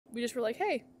we just were like,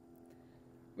 hey,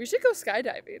 we should go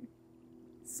skydiving.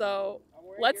 So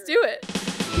let's do it.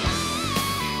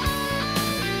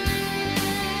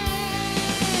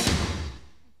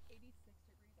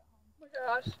 Oh my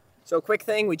gosh. So quick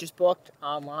thing, we just booked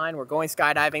online. We're going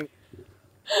skydiving.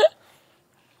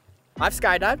 I've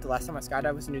skydived. The last time I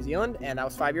skydived was in New Zealand, and that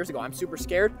was 5 years ago. I'm super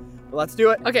scared, but let's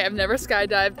do it. Okay, I've never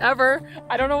skydived ever.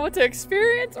 I don't know what to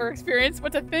experience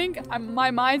what to think.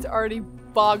 My mind's already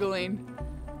boggling.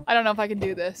 I don't know if I can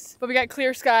do this, but we got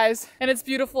clear skies and it's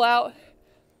beautiful out.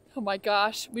 Oh my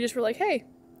gosh. We just were like, hey,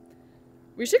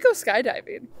 we should go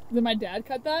skydiving. Did my dad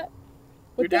cut that?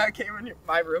 Your dad came in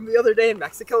my room the other day in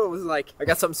Mexico. It was like, I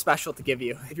got something special to give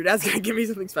you. If your dad's gonna give me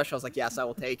something special, I was like, yes, I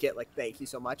will take it. Like, thank you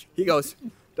so much. He goes,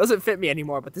 doesn't fit me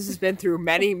anymore, but this has been through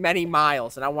many, many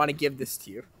miles, and I want to give this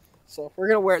to you. So we're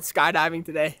gonna wear it skydiving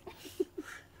today.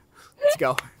 Let's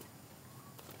go. Do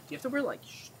you have to wear like,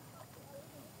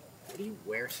 what do you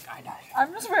wear skydiving?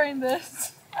 I'm just wearing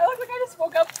this. I look like I just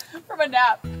woke up from a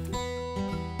nap.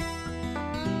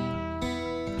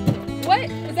 What?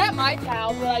 Is that my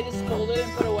towel that I just folded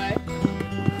and put away?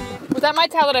 Was that my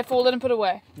towel that I folded and put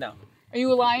away? No. Are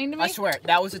you lying to me? I swear,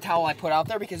 that was a towel I put out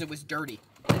there because it was dirty.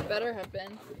 It better have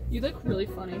been. You look really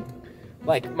funny.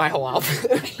 Like, my whole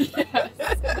outfit. Yes.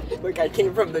 Like, I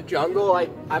came from the jungle,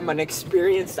 like, I'm an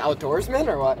experienced outdoorsman,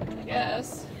 or what?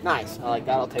 Yes. Nice, I like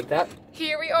that, I'll take that.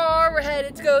 Here we are, we're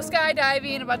headed to go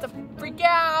skydiving, about to freak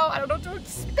out, I don't know what to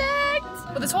expect.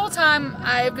 But this whole time,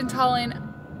 I've been telling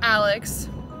Alex,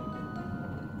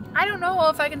 I don't know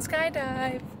if I can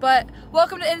skydive, but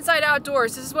welcome to Inside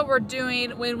Outdoors. This is what we're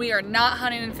doing when we are not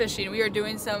hunting and fishing. We are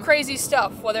doing some crazy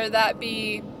stuff, whether that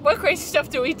be, what crazy stuff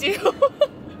do we do?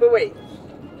 But wait,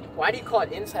 why do you call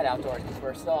it Inside Outdoors? Because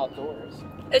we're still outdoors.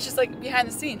 It's just like behind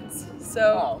the scenes. So,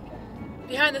 Oh, okay.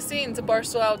 behind the scenes of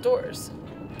Barstool Outdoors.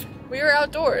 We are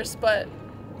outdoors, but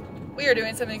we are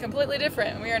doing something completely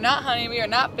different. We are not hunting, we are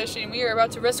not fishing, we are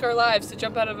about to risk our lives to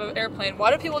jump out of an airplane.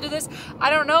 Why do people do this? I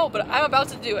don't know, but I'm about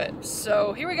to do it.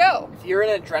 So here we go. If you're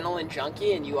an adrenaline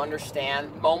junkie and you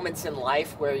understand moments in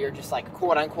life where you're just like,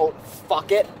 quote unquote,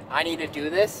 fuck it, I need to do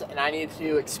this, and I need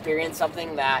to experience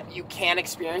something that you can't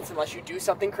experience unless you do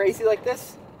something crazy like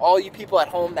this, all you people at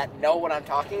home that know what I'm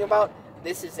talking about,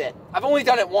 this is it. I've only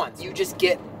done it once. You just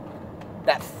get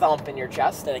that thump in your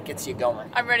chest and it gets you going.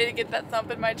 I'm ready to get that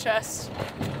thump in my chest.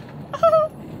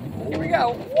 Here we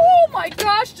go. Oh my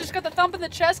gosh, just got the thump in the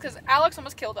chest because Alex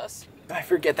almost killed us. I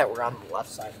forget that we're on the left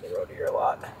side of the road here a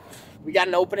lot. We got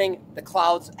an opening, the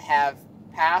clouds have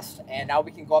passed, and now we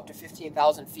can go up to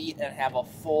 15,000 feet and have a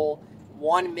full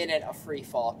 1 minute of free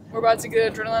fall. We're about to get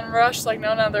an adrenaline rush like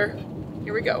none other.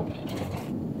 Here we go.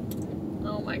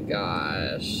 Oh my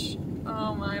gosh.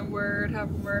 Oh my word, have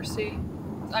mercy.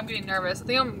 I'm getting nervous. I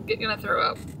think I'm gonna throw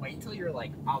up. Wait until you're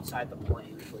like outside the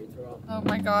plane before you throw up. Oh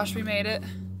my gosh, we made it.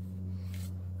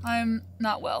 I'm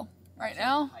not well right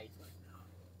now.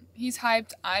 He's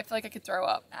hyped. I feel like I could throw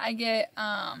up. I get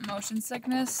motion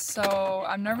sickness, so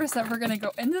I'm nervous that we're gonna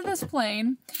go into this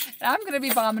plane and I'm gonna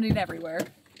be vomiting everywhere.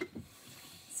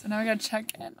 So now I gotta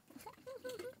check in.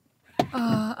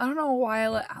 I don't know why I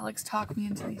let Alex talk me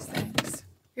into these things.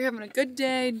 You're having a good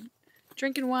day,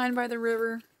 drinking wine by the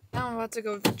river. Now I'm about to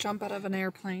go jump out of an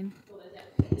airplane.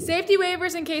 Safety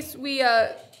waivers in case we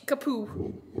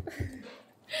kapoo.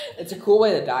 It's a cool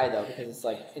way to die though, because it's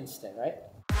like instant, right?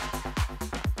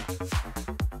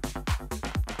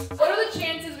 What are the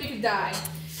chances we could die?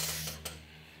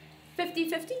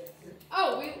 50-50?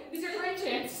 Oh, these are great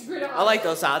chances. Great odds. I like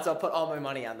those odds. I'll put all my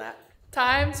money on that.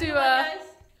 Time to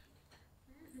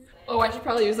oh, I should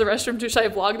probably use the restroom too. Should I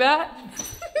vlog that?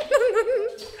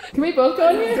 Can we both go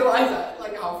in here? Realize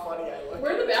like how funny I look.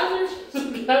 We're in the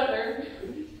bathroom together.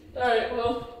 Alright,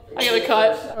 well, I gotta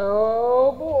cut.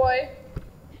 Oh boy.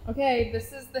 Okay,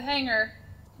 this is the hangar.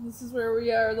 This is where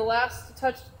we are the last to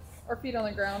touch our feet on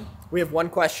the ground. We have one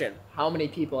question. How many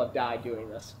people have died doing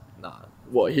this? Nah.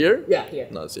 What, here? Yeah, here.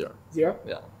 No, 0. 0?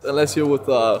 Yeah. Unless you're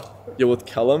with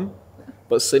Callum,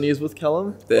 but Sydney is with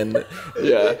Callum, then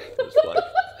yeah. It's fine.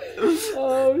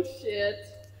 Oh shit.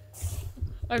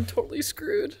 I'm totally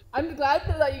screwed. I'm glad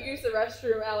that you use the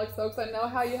restroom, Alex, though, because I know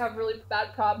how you have really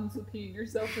bad problems with peeing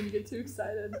yourself when you get too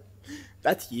excited.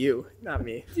 That's you, not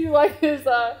me. Do you like his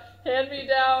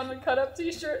hand-me-down cut-up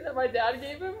t-shirt that my dad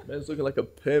gave him? Man's looking like a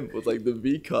pimp with like the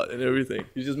V cut and everything.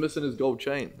 He's just missing his gold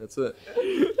chain. That's it.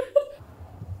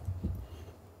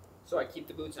 So I keep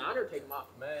the boots on or take them off?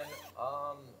 Man,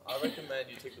 I recommend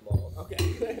you take them off. Okay.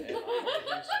 And use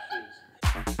some shoes.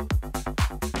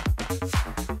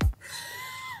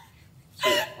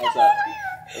 How's that?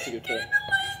 That's a good try. You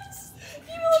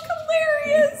look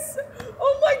hilarious!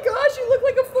 Oh my gosh, you look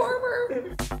like a farmer!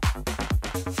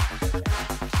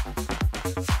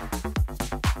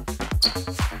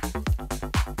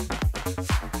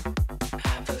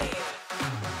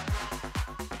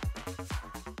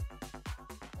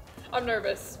 I'm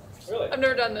nervous. Really? I've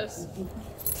never done this.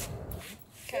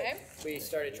 Okay. We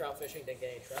started trout fishing, didn't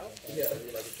get any trout. Yeah.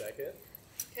 You like a jacket?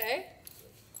 Okay.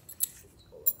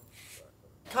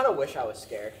 Kind of wish I was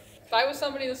scared. If I was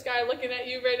somebody in the sky looking at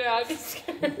you right now, I'd be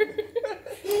scared.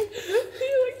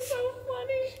 You look so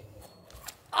funny.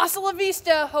 Hasta la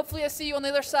vista. Hopefully I see you on the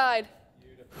other side.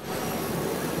 You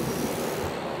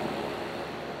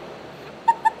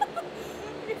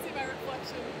can see my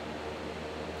reflection.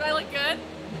 Do I look good?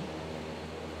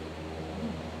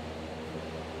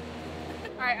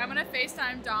 Alright, I'm gonna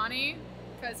FaceTime Donnie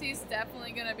because he's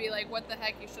definitely gonna be like, what the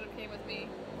heck, you should have came with me.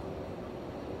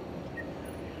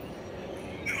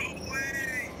 No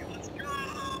way! Let's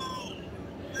go!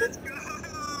 Let's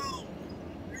go!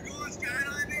 You're going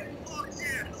skydiving? Fuck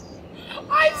yes!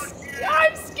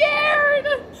 I'm scared!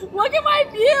 Look at my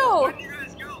view! Where do you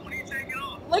guys go? When are you taking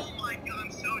off? Look. Oh my god,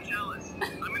 I'm so jealous.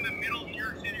 I'm in the middle of New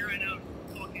York City right now.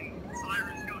 Fucking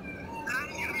sirens going. That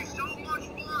is gonna be so much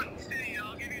fun! Hey,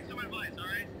 I'll give you some advice,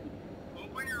 alright?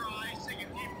 Open your eyes, take a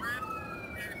deep breath,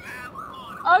 and have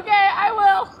fun. Okay, I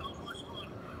will. So much fun.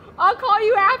 I'll call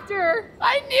you after.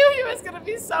 I knew he was gonna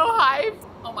be so hyped.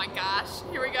 Oh my gosh,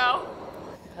 here we go.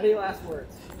 Any last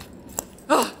words?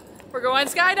 We're going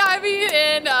skydiving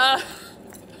and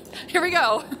here we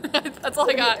go. That's all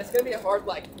I got. It's gonna be a hard,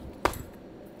 like,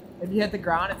 if you hit the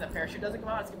ground and the parachute doesn't come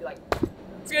out, it's gonna be like,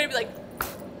 It's gonna be like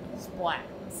splat.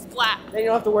 splat. Then you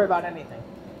don't have to worry about anything.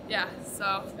 Yeah,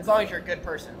 so As long as you're a good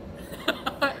person.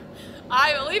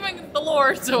 I believe in the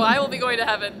Lord, so I will be going to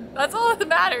heaven. That's all that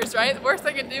matters, right? The worst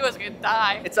I can do is I can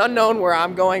die. It's unknown where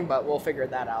I'm going, but we'll figure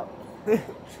that out.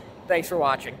 Thanks for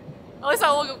watching. At least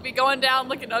I will be going down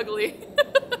looking ugly.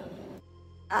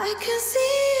 I can see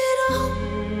it all.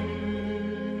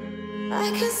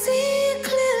 I can see it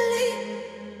clearly.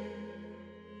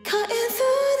 Cutting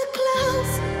through the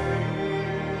clouds.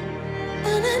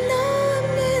 And I know I'm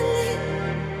nearly.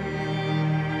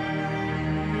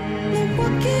 Not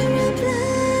walking around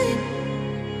blind.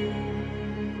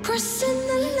 Crossing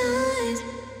the lines.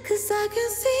 'Cause I can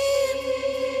see it.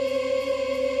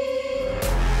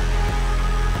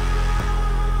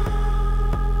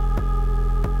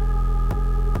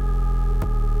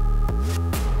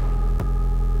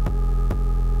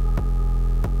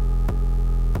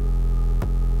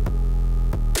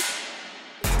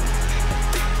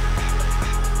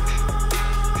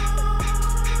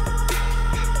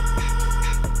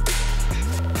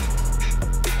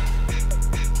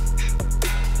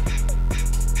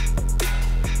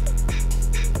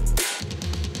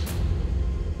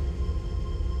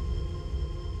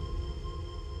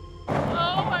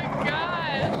 Oh my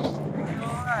gosh.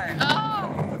 Oh,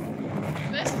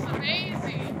 this is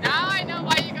amazing. Now I know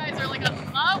why you guys are like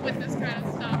in love with this kind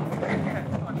of stuff.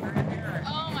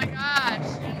 Oh my gosh,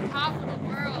 you're on top of the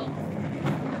world.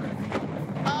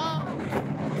 Oh.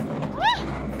 Woo!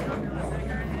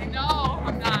 No,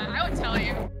 I'm not. I would tell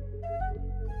you.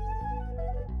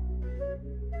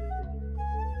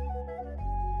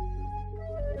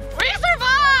 We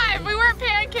survived! We weren't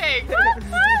pancaked!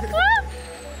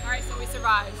 Alright, so we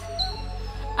survived.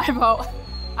 I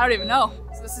don't even know.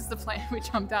 So this is the plane we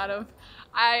jumped out of.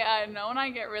 I know when I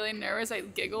get really nervous, I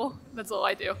giggle. That's all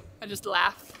I do. I just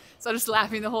laugh. So I'm just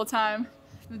laughing the whole time.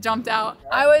 Jumped out.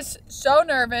 I was so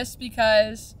nervous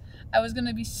because I was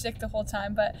gonna be sick the whole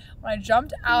time, but when I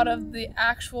jumped out of the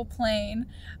actual plane,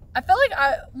 I felt like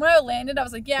when I landed, I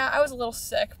was like, yeah, I was a little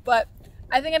sick, but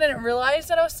I think I didn't realize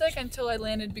that I was sick until I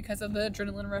landed because of the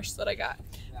adrenaline rush that I got.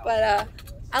 But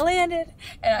I landed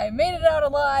and I made it out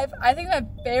alive. I think my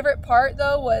favorite part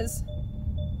though was,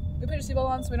 we put your seatbelt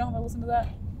on so we don't have to listen to that.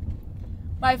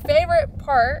 My favorite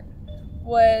part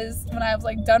was when I was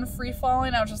like done free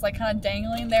falling. I was just like kind of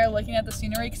dangling there looking at the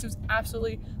scenery because it was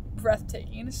absolutely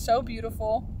breathtaking. So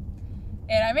beautiful.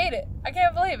 And I made it. I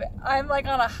can't believe it. I'm like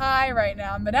on a high right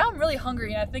now, but now I'm really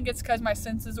hungry, and I think it's because my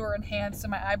senses were enhanced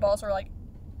and my eyeballs were like,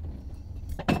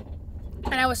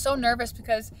 and I was so nervous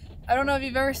because I don't know if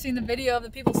you've ever seen the video of the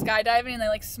people skydiving and they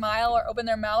like smile or open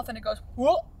their mouth and it goes,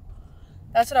 whoa.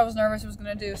 That's what I was nervous it was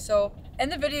gonna do. So in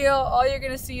the video, all you're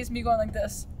gonna see is me going like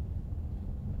this.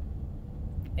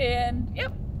 And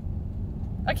yep,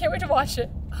 I can't wait to watch it.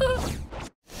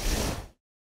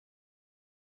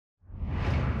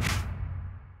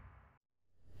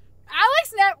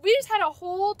 Alex, we just had a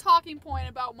whole talking point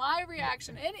about my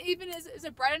reaction. And even is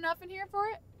it bright enough in here for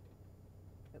it?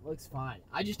 It looks fine.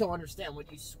 I just don't understand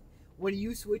when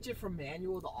you switch it from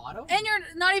manual to auto. And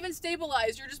you're not even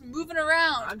stabilized. You're just moving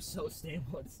around. I'm so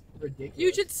stable. It's ridiculous.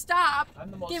 You should stop. I'm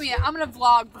the most Give me it. I'm gonna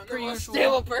vlog per usual.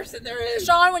 stable person there is.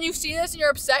 Sean, when you see this and you're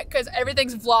upset because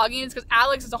everything's vlogging, it's because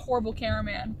Alex is a horrible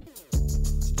cameraman.